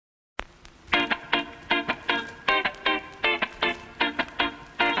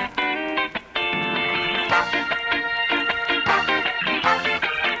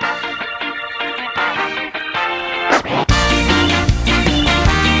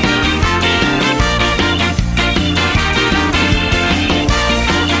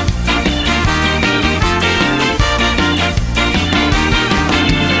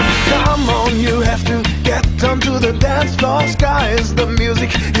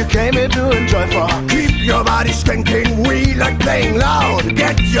you came here to enjoy for. Keep your body skanking, we like playing loud.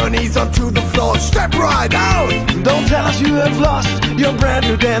 Get your knees onto the floor, step right out. Don't tell us you have lost your brand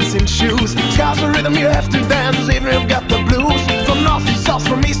new dancing shoes. Sky's the rhythm, you have to dance even if you've got the blues. From north to south,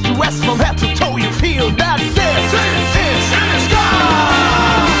 from east to west, from head to toe, you feel that this is ska.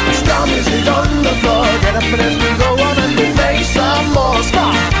 Ska music on the floor, get up and as we go on and we play some more ska.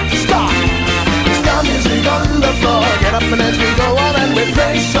 Ska. Ska music on the floor, get up and as we go on and we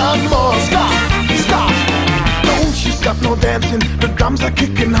play some more ska. Ska. Don't you stop no dancing, the drums are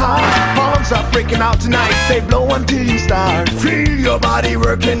kicking hard. Horns are breaking out tonight, they blow until you start. Feel your body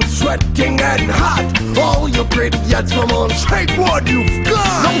working, sweating and hot. All your great yachts, come on, take what you've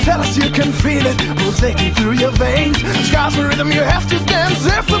got. Don't tell us you can feel it, pulsating through your veins. Ska's the rhythm, you have to dance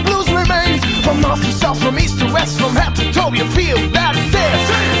if the blues remains. From north to south, from east to west, from head to toe, you feel that this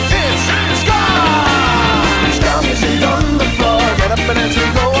is ska. Ska music on the floor, get up and as we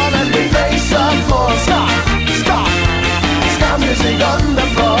go on and we play some more ska. Ska. Ska music on the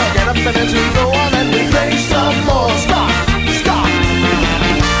floor, get up and as we go on and we play some more ska. Ska.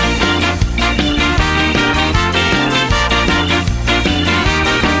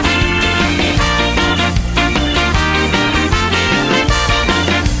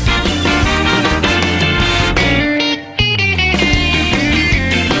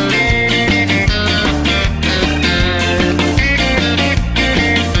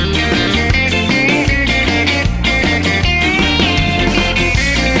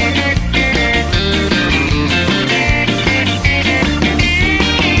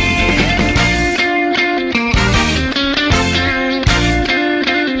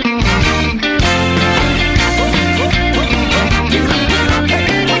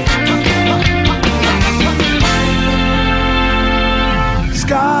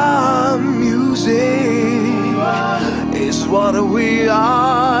 Ska music is what we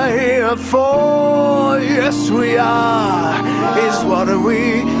are here for. Yes, we are. Is what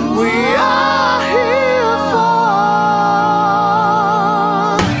we are here for.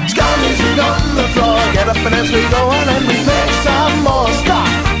 Ska music on the floor, get up and as we go on and